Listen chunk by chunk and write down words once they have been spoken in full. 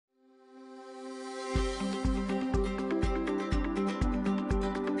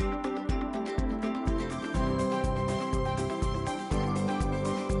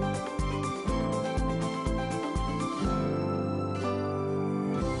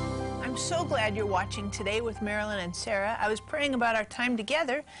so glad you're watching today with Marilyn and Sarah. I was praying about our time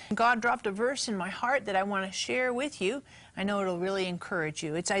together. God dropped a verse in my heart that I want to share with you. I know it'll really encourage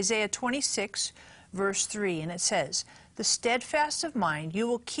you. It's Isaiah 26, verse 3, and it says, "The steadfast of mind you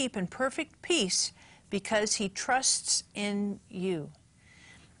will keep in perfect peace because he trusts in you."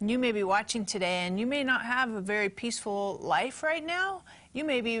 You may be watching today and you may not have a very peaceful life right now. You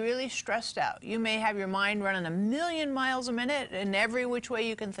may be really stressed out. You may have your mind running 1,000,000 miles a minute in every which way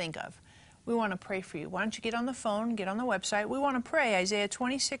you can think of. We want to pray for you. Why don't you get on the phone, get on the website. We want to pray, Isaiah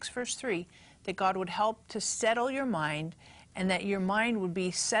 26, verse 3, that God would help to settle your mind and that your mind would be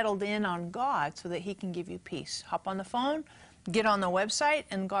settled in on God so that he can give you peace. Hop on the phone, get on the website,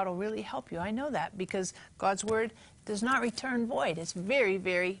 and God will really help you. I know that because God's Word does not return void. It's very,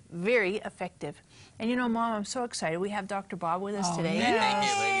 very, very effective. And you know, Mom, I'm so excited. We have Dr. Bob with us today.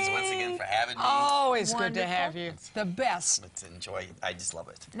 Thank you, ladies, once again for having me. Always Wonderful. good to have you. The best. Let's enjoy. I just love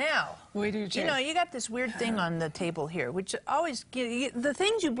it. Now, We do too. you know, you got this weird thing on the table here, which always, the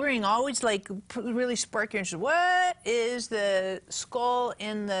things you bring always like really spark your interest. What is the skull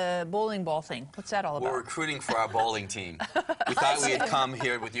in the bowling ball thing? What's that all about? We're recruiting for our bowling team. We thought we'd come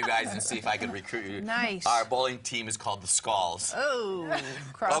here with you guys and see if I could recruit you. Nice. Our bowling team is called the Skulls. Oh,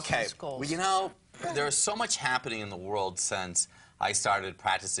 cross Okay. the skulls. Well, you know, there's so much happening in the world since I started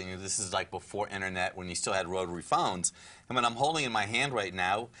practicing. This is like before internet, when you still had rotary phones. And what I'm holding in my hand right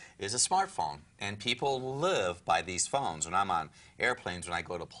now is a smartphone. And people live by these phones. When I'm on airplanes, when I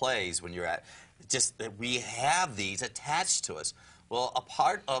go to plays, when you're at, just that we have these attached to us. Well, a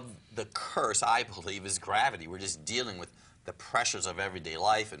part of the curse, I believe, is gravity. We're just dealing with the pressures of everyday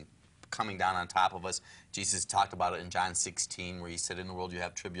life and coming down on top of us. Jesus talked about it in John 16, where he said, in the world you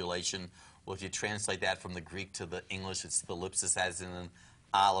have tribulation. Well, if you translate that from the Greek to the English, it's the ellipsis as in an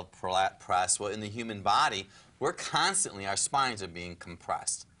olive press. Well, in the human body, we're constantly, our spines are being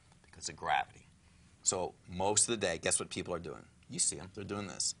compressed because of gravity. So most of the day, guess what people are doing? You see them, they're doing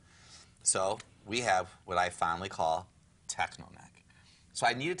this. So we have what I fondly call techno neck. So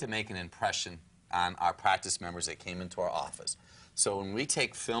I needed to make an impression on our practice members that came into our office. So when we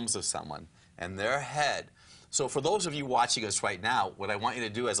take films of someone and their head, so for those of you watching us right now, what I want you to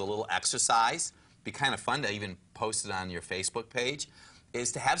do as a little exercise, be kind of fun to even post it on your Facebook page,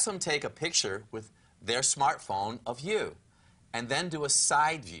 is to have someone take a picture with their smartphone of you and then do a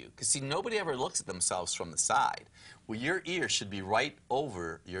side view. Because see, nobody ever looks at themselves from the side. Well, your ear should be right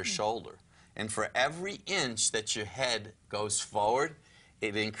over your shoulder. And for every inch that your head goes forward,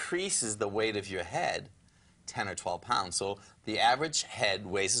 it increases the weight of your head 10 or 12 pounds. So the average head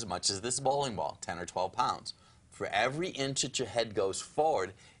weighs as much as this bowling ball, 10 or 12 pounds. For every inch that your head goes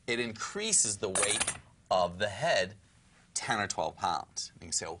forward, it increases the weight of the head 10 or 12 pounds. You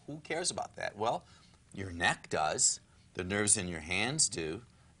can say, well, who cares about that? Well, your neck does, the nerves in your hands do,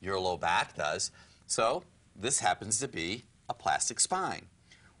 your low back does. So this happens to be a plastic spine.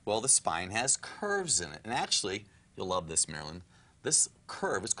 Well, the spine has curves in it. And actually, you'll love this, Marilyn, this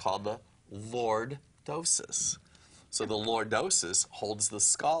curve is called the lordosis. So the lordosis holds the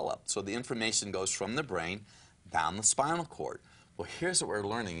skull up. So the information goes from the brain down the spinal cord. Well, here's what we're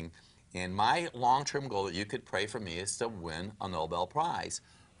learning. And my long-term goal that you could pray for me is to win a Nobel Prize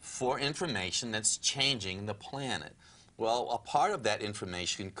for information that's changing the planet. Well, a part of that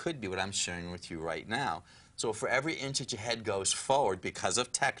information could be what I'm sharing with you right now. So for every inch that your head goes forward because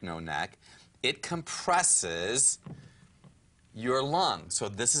of techno neck, it compresses your lungs. So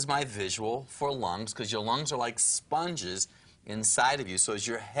this is my visual for lungs, because your lungs are like sponges inside of you. So as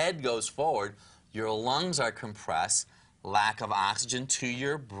your head goes forward, your lungs are compressed, lack of oxygen to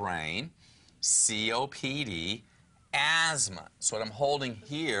your brain, COPD, asthma. So what I'm holding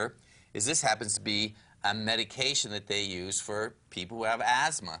here is this happens to be a medication that they use for people who have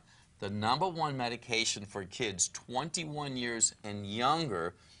asthma. The #1 medication for kids 21 years and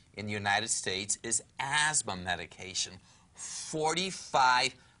younger in the United States is asthma medication.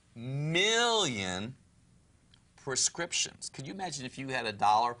 45 million prescriptions. Could you imagine if you had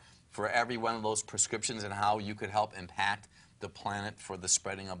 $1 for every one of those prescriptions and how you could help impact the planet for the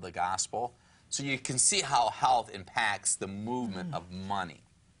spreading of the gospel? So you can see how health impacts the movement of money.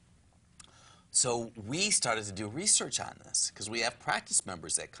 So we started to do research on this because we have practice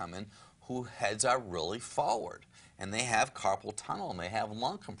members that come in whose heads are really forward and they have carpal tunnel and they have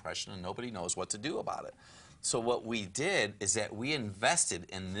lung compression and nobody knows what to do about it. So what we did is that we invested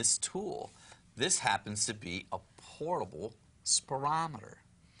in this tool. This happens to be a portable spirometer.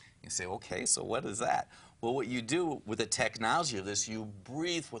 You say, okay, so what is that? Well, what you do with the technology of this, you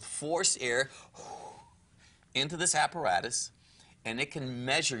breathe with forced air into this apparatus, and it can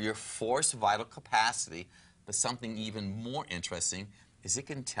measure your forced vital capacity. But something even more interesting, is it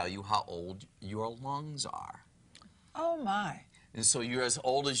can tell you how old your lungs are. Oh, my. And so you're as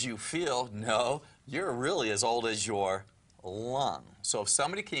old as you feel. No, you're really as old as your lung. So if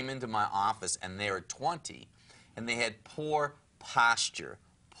somebody came into my office and they were 20 and they had poor posture,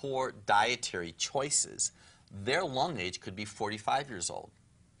 poor dietary choices, their lung age could be 45 years old.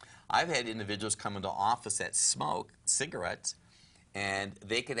 I've had individuals come into office that smoke cigarettes, and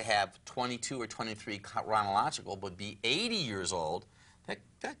they could have 22 or 23 chronological, but be 80 years old.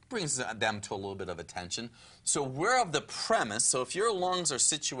 That brings them to a little bit of attention. So we're of the premise, so if your lungs are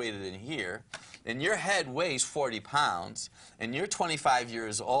situated in here, and your head weighs 40 pounds, and you're 25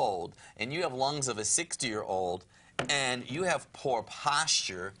 years old, and you have lungs of a 60-year-old, and you have poor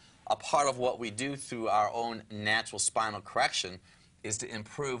posture, a part of what we do through our own natural spinal correction is to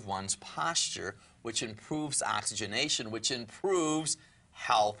improve one's posture, which improves oxygenation, which improves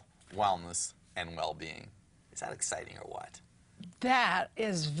health, wellness, and well-being. Is that exciting or what? That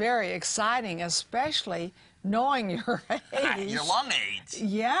is very exciting, especially knowing your age. Your lung age.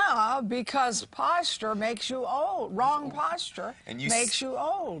 Yeah, because posture makes you old. Wrong posture makes you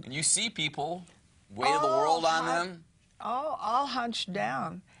old. And you see people, weight of the world on them. Oh, all hunched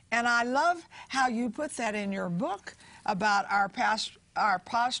down. And I love how you put that in your book about our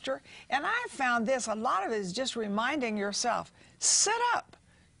posture. And I found this, a lot of it is just reminding yourself, sit up,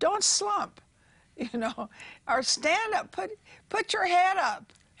 don't slump, you know, or stand up, put your head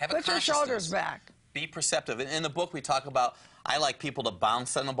up, put your shoulders back. Be perceptive. In the book we talk about, I like people to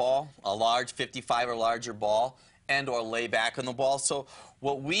bounce on the ball, a large 55 or larger ball, and or lay back on the ball. So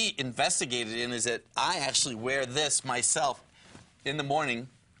what we investigated in is that I actually wear this myself in the morning.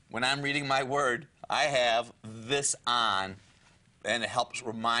 When I'm reading my word, I have this on, and it helps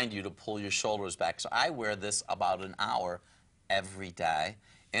remind you to pull your shoulders back. So I wear this about an hour every day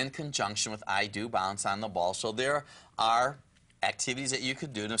in conjunction with I do bounce on the ball. So there are activities that you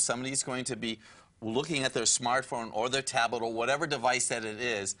could do, and if somebody's going to be looking at their smartphone or their tablet or whatever device that it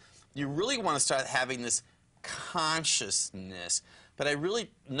is, you really want to start having this consciousness. But I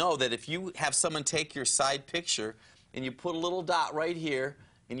really know that if you have someone take your side picture and you put a little dot right here,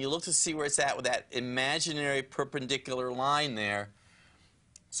 and you look to see where it's at with that imaginary perpendicular line there.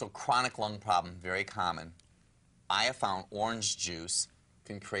 So chronic lung problem, very common. I have found orange juice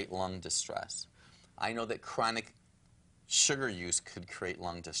can create lung distress. I know that chronic sugar use could create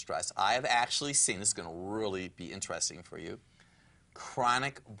lung distress. I have actually seen, this is going to really be interesting for you,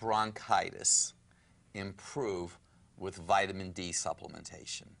 chronic bronchitis improve with vitamin D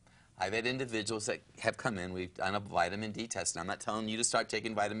supplementation. I've had individuals that have come in, we've done a vitamin D test, and I'm not telling you to start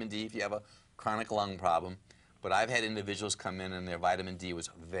taking vitamin D if you have a chronic lung problem, but I've had individuals come in and their vitamin D was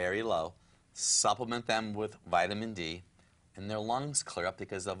very low, supplement them with vitamin D, and their lungs clear up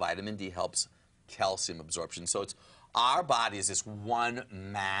because the vitamin D helps calcium absorption. So it's, our body is this one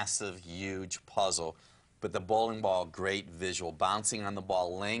massive, huge puzzle, but the bowling ball, great visual. Bouncing on the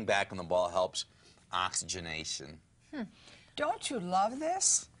ball, laying back on the ball helps oxygenation. Don't you love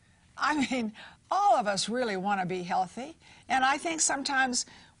this? I mean, all of us really want to be healthy, and I think sometimes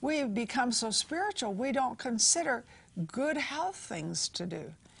we've become so spiritual we don't consider good health things to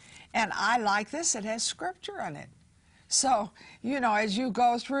do. And I like this, it has scripture in it. So, you know, as you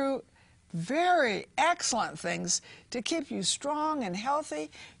go through very excellent things to keep you strong and healthy,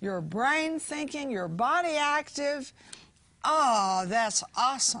 your brain thinking, your body active, oh, that's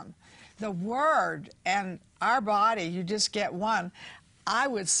awesome. The Word and our body, you just get one. I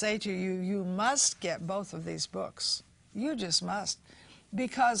would say to you, you must get both of these books. You just must.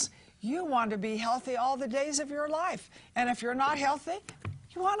 Because you want to be healthy all the days of your life. And if you're not healthy,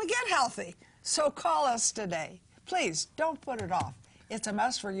 you want to get healthy. So call us today. Please, don't put it off. It's a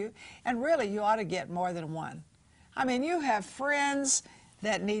must for you. And really, you ought to get more than one. I mean, you have friends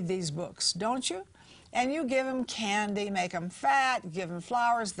that need these books, don't you? And you give them candy, make them fat, give them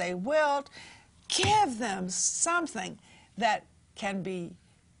flowers, they wilt. Give them something that can be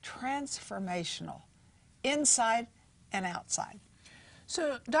transformational, inside and outside.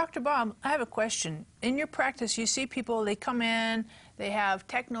 So, Dr. Bob, I have a question. In your practice, you see people, they come in, they have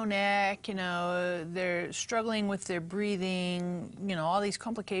techno neck, you know, they're struggling with their breathing, you know, all these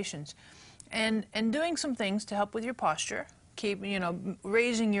complications. And doing some things to help with your posture, keep, you know,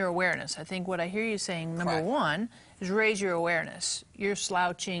 raising your awareness. I think what I hear you saying, number one, is raise your awareness. You're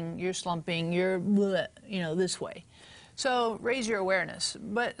slouching, you're slumping, you're, bleh, you know, this way. So raise your awareness.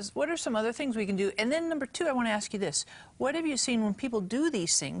 But what are some other things we can do? And then number two, I want to ask you this. What have you seen when people do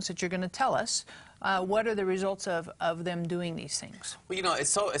these things that you're going to tell us? What are the results of them doing these things? Well, you know,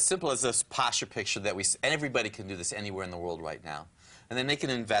 it's so as simple as this posture picture that we, and everybody can do this anywhere in the world right now. And then they can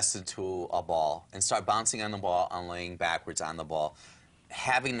invest into a ball and start bouncing on the ball and laying backwards on the ball.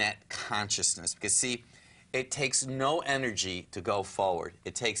 having that consciousness. Because, see, it takes no energy to go forward.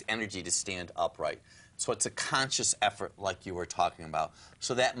 It takes energy to stand upright. So it's a conscious effort like you were talking about.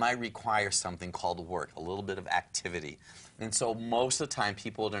 So that might require something called work, a little bit of activity. And so most of the time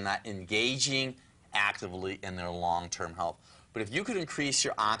people are not engaging actively in their long-term health. But if you could increase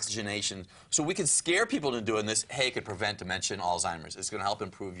your oxygenation, so we could scare people into doing this, hey, it could prevent dementia and Alzheimer's. It's going to help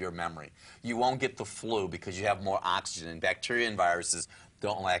improve your memory. You won't get the flu because you have more oxygen. And bacteria and viruses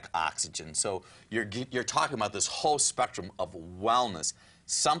don't lack oxygen. So you're talking about this whole spectrum of wellness.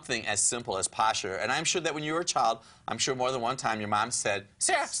 Something as simple as posture. And I'm sure that when you were a child, I'm sure more than one time your mom said,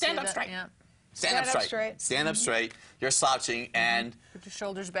 Sarah, stand up straight. Yeah. Stand up straight. Stand up straight. You're slouching and... Put your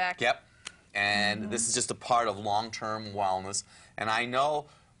shoulders back. Yep. And this is just a part of long-term wellness. And I know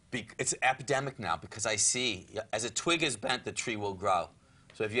it's epidemic now because I see, as a twig is bent, the tree will grow.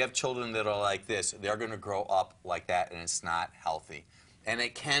 So if you have children that are like this, they're going to grow up like that, and it's not healthy. And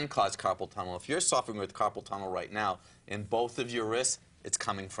it can cause carpal tunnel. If you're suffering with carpal tunnel right now, in both of your wrists, it's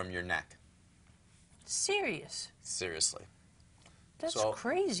coming from your neck. Serious? Seriously. That's so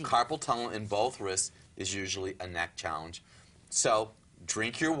crazy. Carpal tunnel in both wrists is usually a neck challenge. So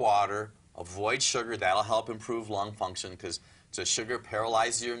drink your water, avoid sugar. That'll help improve lung function because sugar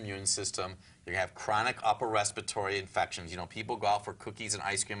paralyzes your immune system. You're going to have chronic upper respiratory infections. You know, people go out for cookies and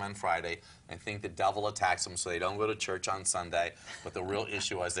ice cream on Friday and think the devil attacks them so they don't go to church on Sunday. But the real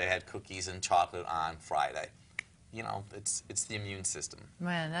issue was they had cookies and chocolate on Friday. You know, it's the immune system.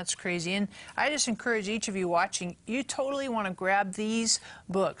 Man, that's crazy. And I just encourage each of you watching, you totally want to grab these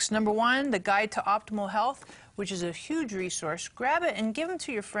books. Number one, The Guide to Optimal Health, which is a huge resource. Grab it and give them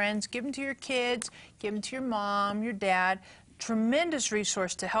to your friends, give them to your kids, give them to your mom, your dad. Tremendous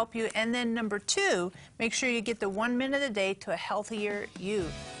resource to help you. And then number two, make sure you get the 1 minute a day to a healthier you.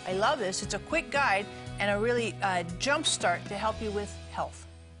 I love this. It's a quick guide and a really jump start to help you with health.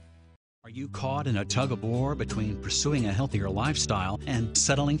 Are you caught in a tug-of-war between pursuing a healthier lifestyle and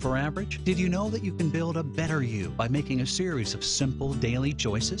settling for average? Did you know that you can build a better you by making a series of simple daily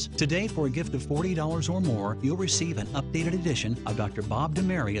choices? Today, for a gift of $40 or more, you'll receive an updated edition of Dr. Bob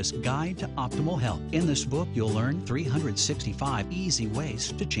DeMaria's Guide to Optimal Health. In this book, you'll learn 365 easy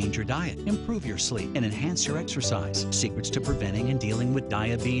ways to change your diet, improve your sleep, and enhance your exercise. Secrets to preventing and dealing with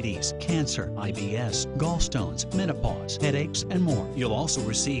diabetes, cancer, IBS, gallstones, menopause, headaches, and more. You'll also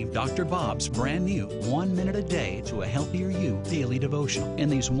receive Dr. Bob's brand new 1 minute a day to a healthier you daily devotional. In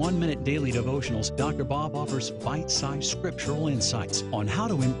these 1 minute daily devotionals, Dr. Bob offers bite-sized scriptural insights on how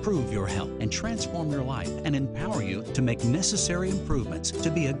to improve your health and transform your life and empower you to make necessary improvements to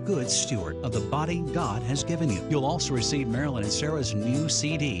be a good steward of the body God has given you. You'll also receive Marilyn and Sarah's new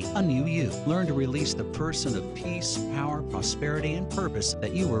CD, A New You. Learn to release the person of peace, power, prosperity, and purpose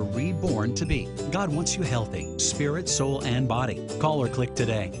that you were reborn to be. God wants you healthy, spirit, soul, and body. Call or click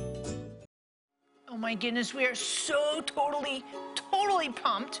today. Oh my goodness, we are so totally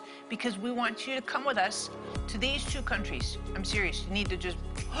pumped because we want you to come with us to these two countries. I'm serious. You need to just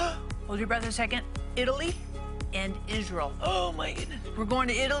hold your breath a second. Italy and Israel. Oh my goodness. We're going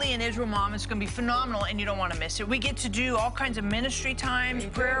to Italy and Israel, Mom. It's going to be phenomenal and you don't want to miss it. We get to do all kinds of ministry times,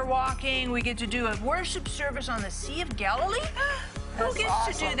 prayer walking. We get to do a worship service on the Sea of Galilee. Who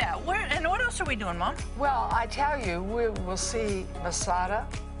gets to do that? And what else are we doing, Mom? Well, I tell you, we will see Masada.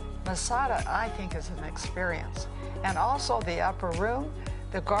 Masada, I think, is an experience. And also the upper room,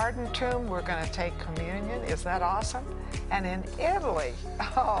 the garden tomb, we're going to take communion. Is that awesome? And in Italy,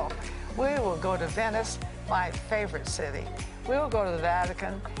 oh, we will go to Venice, my favorite city. We will go to the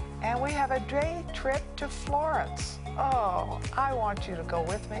Vatican, and we have a day trip to Florence. Oh, I want you to go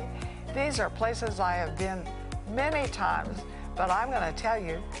with me. These are places I have been many times, but I'm going to tell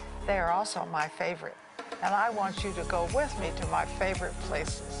you, they are also my favorite. And I want you to go with me to my favorite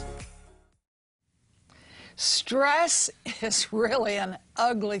places. Stress is really an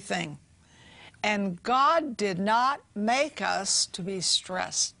ugly thing. And God did not make us to be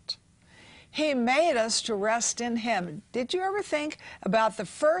stressed. He made us to rest in Him. Did you ever think about the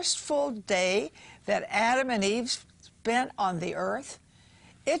first full day that Adam and Eve spent on the earth?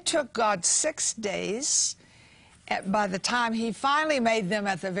 It took God 6 days. By the time He finally made them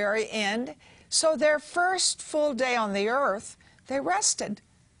at the very end, so their first full day on the earth, they rested.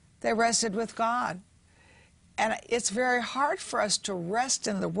 They rested with God. And it's very hard for us to rest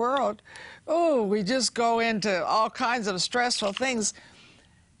in the world. Oh, we just go into all kinds of stressful things.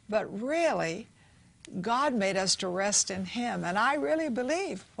 But really, God made us to rest in Him. And I really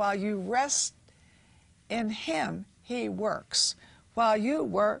believe while you rest in Him, He works. While you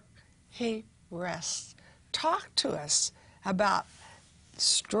work, He rests. Talk to us about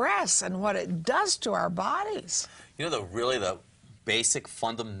stress and what it does to our bodies. You know, the basic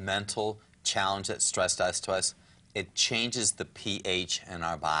fundamental challenge that stress does to us, it changes the pH in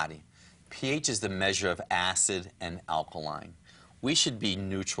our body. pH is the measure of acid and alkaline. We should be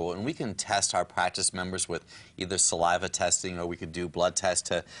neutral, and we can test our practice members with either saliva testing, or we could do blood tests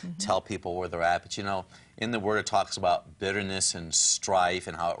to tell people where they're at. But you know, in the Word it talks about bitterness and strife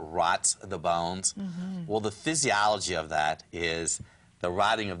and how it rots the bones. Well, the physiology of that is the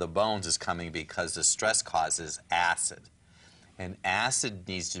rotting of the bones is coming because the stress causes acid. And acid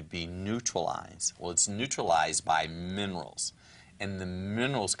needs to be neutralized. Well, it's neutralized by minerals. And the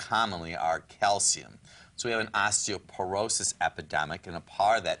minerals commonly are calcium. So we have an osteoporosis epidemic, and a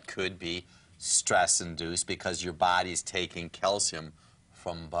part of that could be stress-induced because your body's taking calcium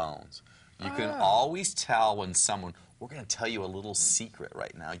from bones. You can always tell when someone, we're going to tell you a little secret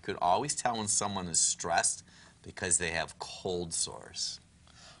right now. You could always tell when someone is stressed because they have cold sores.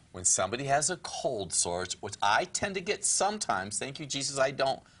 When somebody has a cold sore, which I tend to get sometimes, thank you, Jesus, I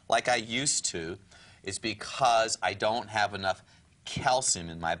don't like I used to, is because I don't have enough calcium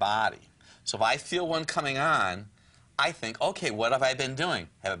in my body. So if I feel one coming on, I think, okay, what have I been doing?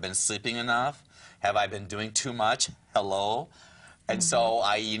 Have I been sleeping enough? Have I been doing too much? Hello? And so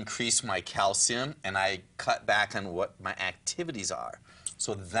I increase my calcium and I cut back on what my activities are.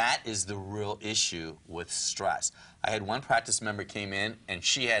 So that is the real issue with stress. I had one practice member came in and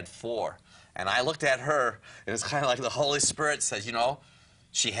she had 4. And I looked at her and it's kind of like the Holy Spirit says, you know,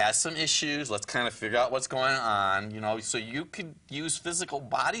 she has some issues. Let's kind of figure out what's going on, you know, so you could use physical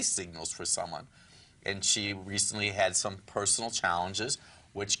body signals for someone. And she recently had some personal challenges,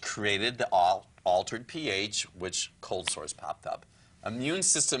 which created the altered pH, which cold sores popped up. Immune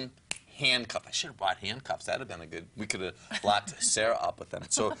system handcuff. I should have brought handcuffs. That would have been a good, we could have locked Sarah up with them.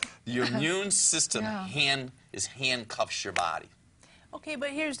 So your immune system handcuffs your body. Okay,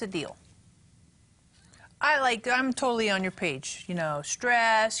 but here's the deal. I'm totally on your page. You know,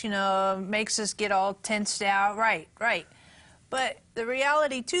 stress, you know, makes us get all tensed out. Right. But the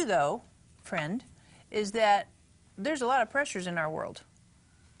reality too, though, friend, is that there's a lot of pressures in our world.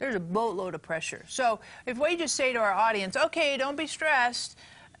 There's a boatload of pressure. So if we just say to our audience, okay, don't be stressed,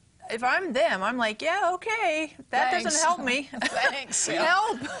 if I'm them, I'm like, yeah, okay, that doesn't help me. Thanks.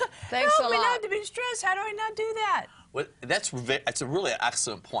 Help. Thanks help a me lot. not to be stressed. How do I not do that? Well, that's a really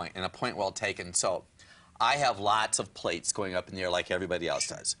excellent point, and a point well taken. So I have lots of plates going up in the air like everybody else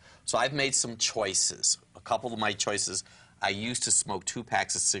does. So I've made some choices. A couple of my choices, I used to smoke 2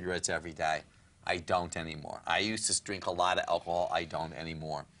 packs of cigarettes every day. I don't anymore. I used to drink a lot of alcohol. I don't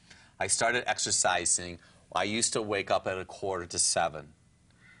anymore. I started exercising. I used to wake up at 6:45.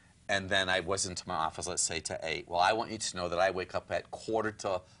 And then I was into my office, let's say, to 8. Well, I want you to know that I wake up at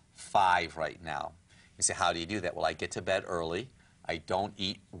 4:45 right now. You say, how do you do that? Well, I get to bed early. I don't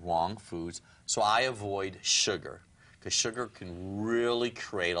eat wrong foods. So I avoid sugar, because sugar can really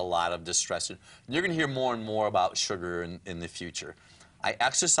create a lot of distress. And you're going to hear more and more about sugar in the future. I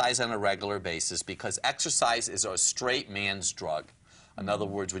exercise on a regular basis because exercise is a straight man's drug. In other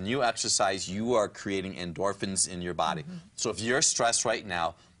words, when you exercise, you are creating endorphins in your body. So if you're stressed right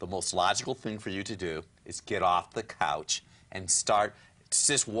now, the most logical thing for you to do is get off the couch and start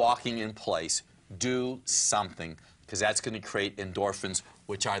just walking in place. Do something, because that's going to create endorphins,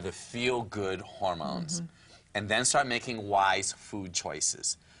 which are the feel-good hormones. And then start making wise food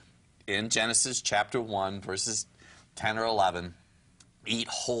choices. In Genesis chapter 1, verses 10 or 11, eat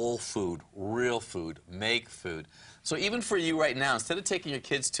whole food, real food, make food. So even for you right now, instead of taking your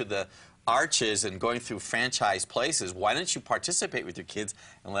kids to the Arches and going through franchise places, why don't you participate with your kids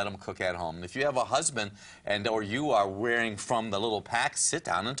and let them cook at home? And if you have a husband or you are wearing from the little pack, sit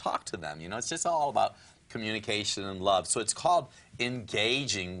down and talk to them. You know, it's just all about communication and love. So it's called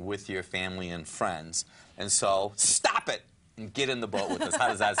engaging with your family and friends. And so stop it and get in the boat with us. How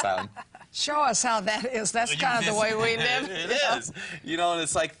does that sound? Show us how that is. That's kind of the way we live. It is. You know, and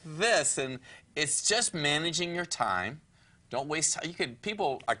it's like this, and it's just managing your time. Don't waste time.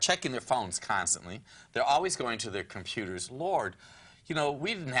 People are checking their phones constantly. They're always going to their computers. Lord, you know,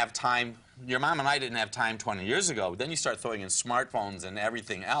 we didn't have time. Your mom and I didn't have time 20 years ago. Then you start throwing in smartphones and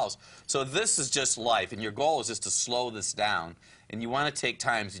everything else. So this is just life, and your goal is just to slow this down. And you want to take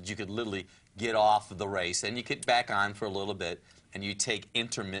times that you could literally get off the race, and you get back on for a little bit, and you take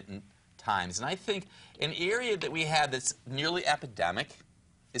intermittent times. And I think an area that we have that's nearly epidemic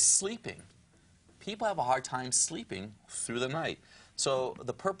is sleeping. People have a hard time sleeping through the night. So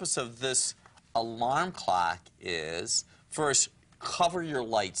the purpose of this alarm clock is, first, cover your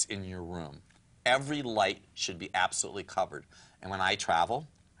lights in your room. Every light should be absolutely covered. And when I travel,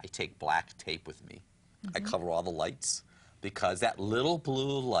 I take black tape with me. I cover all the lights because that little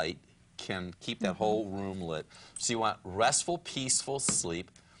blue light can keep that whole room lit. So you want restful, peaceful sleep.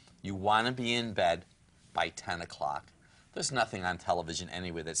 You want to be in bed by 10 o'clock. There's nothing on television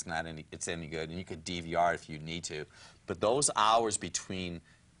anyway that's any good, and you could DVR if you need to. But those hours between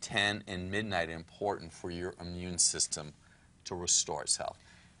 10 and midnight are important for your immune system to restore itself.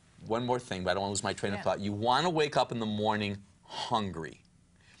 One more thing, but I don't want to lose my train of thought. You want to wake up in the morning hungry.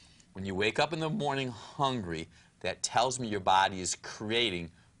 When you wake up in the morning hungry, that tells me your body is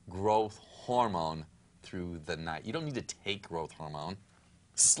creating growth hormone through the night. You don't need to take growth hormone.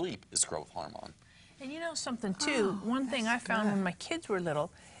 Sleep is growth hormone. And you know something too, one thing I found when my kids were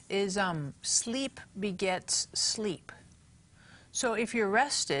little is sleep begets sleep. So if you're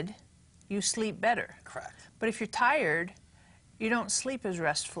rested, you sleep better. Correct. But if you're tired, you don't sleep as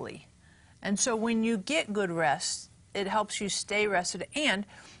restfully. And so when you get good rest, it helps you stay rested. And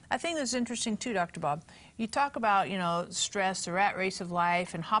I think that's interesting too, Dr. Bob. You talk about, you know, stress, the rat race of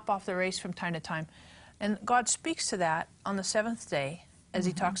life, and hop off the race from time to time. And God speaks to that on the seventh day as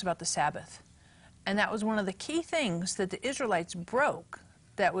he talks about the Sabbath. And that was one of the key things that the Israelites broke.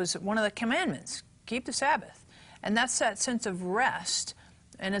 That was one of the commandments, keep the Sabbath. And that's that sense of rest.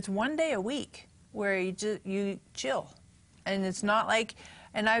 And it's one day a week where you chill. And it's not like,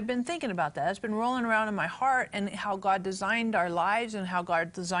 and I've been thinking about that. It's been rolling around in my heart, and how God designed our lives and how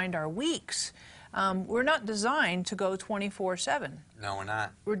God designed our weeks. We're not designed to go 24/7. No, we're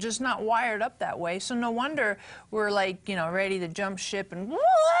not. We're just not wired up that way. So no wonder we're like, you know, ready to jump ship and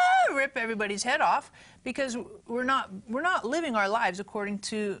rip everybody's head off, because we're not living our lives according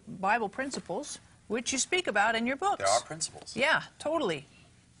to Bible principles, which you speak about in your books. There are principles. Yeah, totally.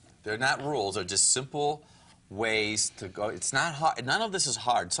 They're not rules. They're just simple ways to go. It's not hard. None of this is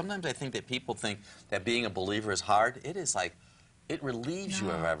hard. Sometimes I think that people think that being a believer is hard. It is like, it relieves you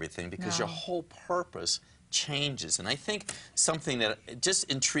of everything, because your whole purpose changes. And I think something that just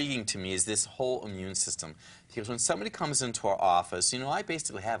intriguing to me is this whole immune system. Because when somebody comes into our office, you know, I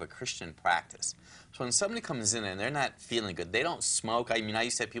basically have a Christian practice. So when somebody comes in and they're not feeling good, they don't smoke. I mean, I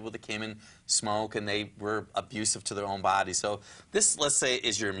used to have people that came in, smoke, and they were abusive to their own body. So this, let's say,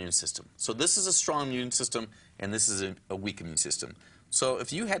 is your immune system. So this is a strong immune system, and this is a weak immune system. So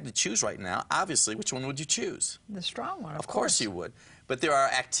if you had to choose right now, obviously, which one would you choose? The strong one, Of course you would. But there are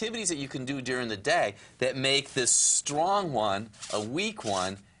activities that you can do during the day that make this strong one a weak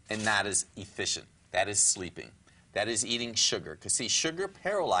one and not as efficient. That is sleeping. That is eating sugar. Because, see, sugar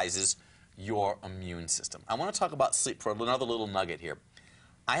paralyzes your immune system. I want to talk about sleep for another little nugget here.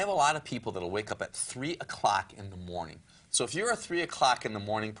 I have a lot of people that will wake up at 3 o'clock in the morning. So if you're a 3 o'clock in the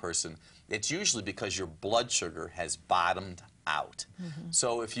morning person, it's usually because your blood sugar has bottomed out.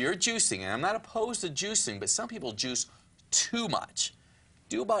 So if you're juicing, and I'm not opposed to juicing, but some people juice too much.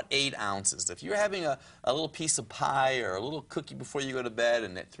 Do about 8 ounces. If you're having a little piece of pie or a little cookie before you go to bed,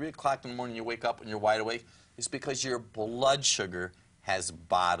 and at 3 o'clock in the morning you wake up and you're wide awake, it's because your blood sugar has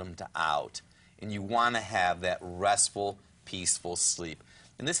bottomed out. And you want to have that restful, peaceful sleep.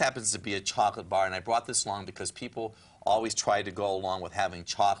 And this happens to be a chocolate bar, and I brought this along because people always try to go along with having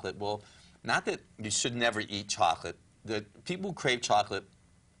chocolate. Well, not that you should never eat chocolate. The people who crave chocolate,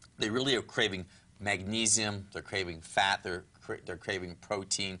 they really are craving magnesium, they're craving fat, they're craving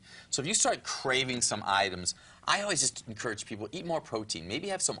protein. So if you start craving some items, I always just encourage people, eat more protein. Maybe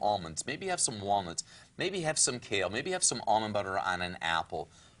have some almonds, maybe have some walnuts, maybe have some kale, maybe have some almond butter on an apple.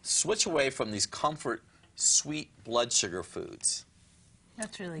 Switch away from these comfort, sweet blood sugar foods.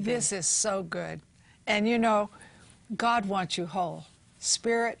 That's really good. This is so good. And you know, God wants you whole,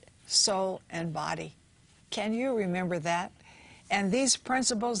 spirit, soul, and body. Can you remember that? And these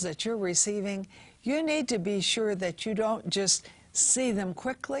principles that you're receiving, you need to be sure that you don't just see them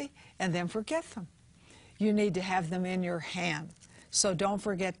quickly and then forget them. You need to have them in your hand. So don't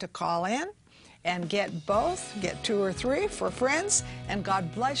forget to call in and get both, get 2 or 3 for friends, and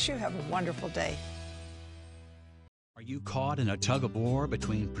God bless you. Have a wonderful day. Are you caught in a tug-of-war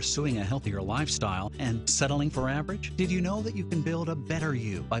between pursuing a healthier lifestyle and settling for average? Did you know that you can build a better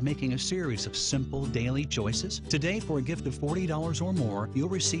you by making a series of simple daily choices? Today, for a gift of $40 or more, you'll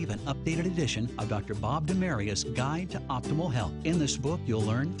receive an updated edition of Dr. Bob DeMaria's Guide to Optimal Health. In this book, you'll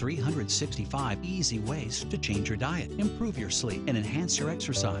learn 365 easy ways to change your diet, improve your sleep, and enhance your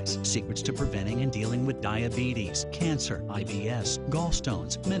exercise. Secrets to preventing and dealing with diabetes, cancer, IBS,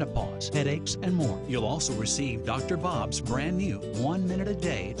 gallstones, menopause, headaches, and more. You'll also receive Dr. Bob's Bob's brand new 1 minute a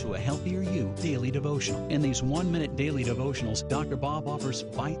day to a healthier you daily devotional. In these 1 minute daily devotionals, Dr. Bob offers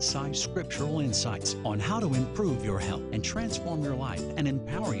bite-sized scriptural insights on how to improve your health and transform your life and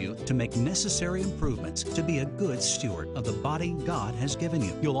empower you to make necessary improvements to be a good steward of the body God has given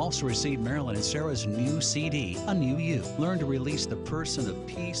you. You'll also receive Marilyn and Sarah's new CD, A New You. Learn to release the person of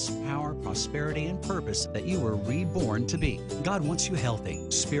peace, power, prosperity, and purpose that you were reborn to be. God wants you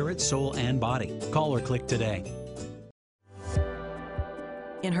healthy, spirit, soul, and body. Call or click today.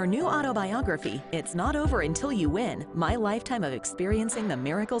 In her new autobiography, It's Not Over Until You Win, My Lifetime of Experiencing the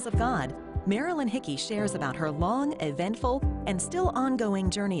Miracles of God, Marilyn Hickey shares about her long, eventful, and still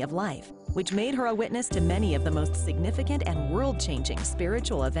ongoing journey of life, which made her a witness to many of the most significant and world-changing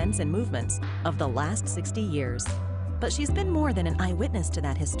spiritual events and movements of the last 60 years. But she's been more than an eyewitness to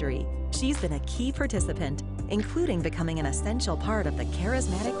that history. She's been a key participant, including becoming an essential part of the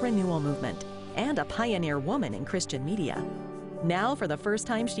charismatic renewal movement and a pioneer woman in Christian media. Now, for the first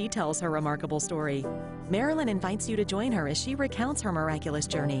time, she tells her remarkable story. Marilyn invites you to join her as she recounts her miraculous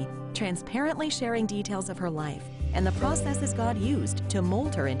journey, transparently sharing details of her life and the processes God used to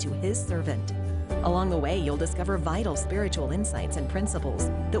mold her into His servant. Along the way, you'll discover vital spiritual insights and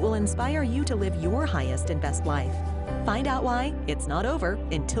principles that will inspire you to live your highest and best life. Find out why it's not over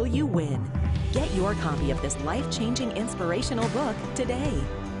until you win. Get your copy of this life-changing inspirational book today.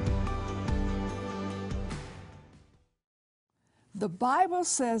 The Bible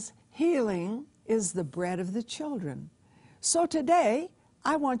says healing is the bread of the children. So today,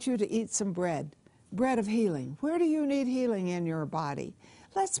 I want you to eat some bread of healing. Where do you need healing in your body?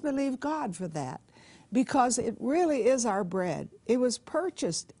 Let's believe God for that, because it really is our bread. It was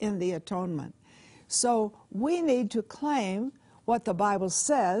purchased in the atonement. So we need to claim what the Bible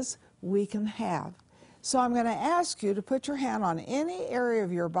says we can have. So I'm going to ask you to put your hand on any area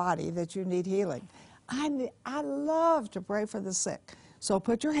of your body that you need healing. I love to pray for the sick. So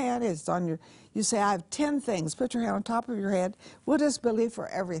put your hand, it's on your, you say, I have 10 things. Put your hand on top of your head. We'll just believe for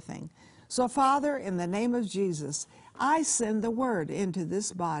everything. So Father, in the name of Jesus, I send the word into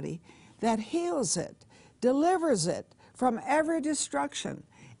this body that heals it, delivers it from every destruction.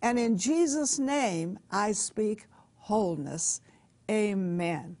 And in Jesus' name, I speak wholeness.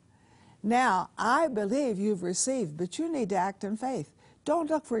 Amen. Now, I believe you've received, but you need to act in faith. Don't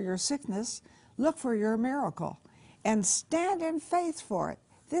look for your sickness. Look for your miracle and stand in faith for it.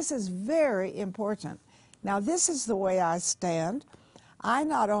 This is very important. Now, this is the way I stand. I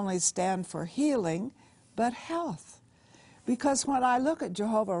not only stand for healing, but health. Because when I look at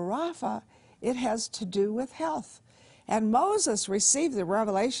Jehovah Rapha, it has to do with health. And Moses received the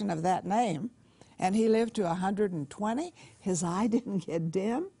revelation of that name, and he lived to 120. His eye didn't get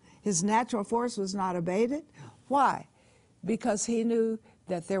dim. His natural force was not abated. Why? Because he knew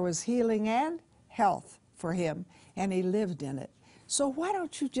that there was healing and health for him, and he lived in it. So why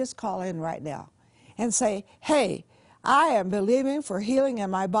don't you just call in right now and say, hey, I am believing for healing in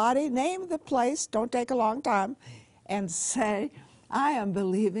my body. Name the place, don't take a long time, and say, I am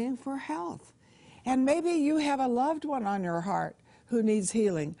believing for health. And maybe you have a loved one on your heart who needs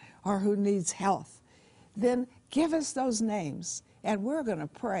healing or who needs health. Then give us those names, and we're going to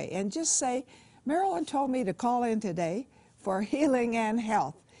pray. And just say, Marilyn told me to call in today for healing and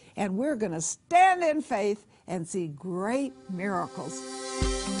health. And we're going to stand in faith and see great miracles.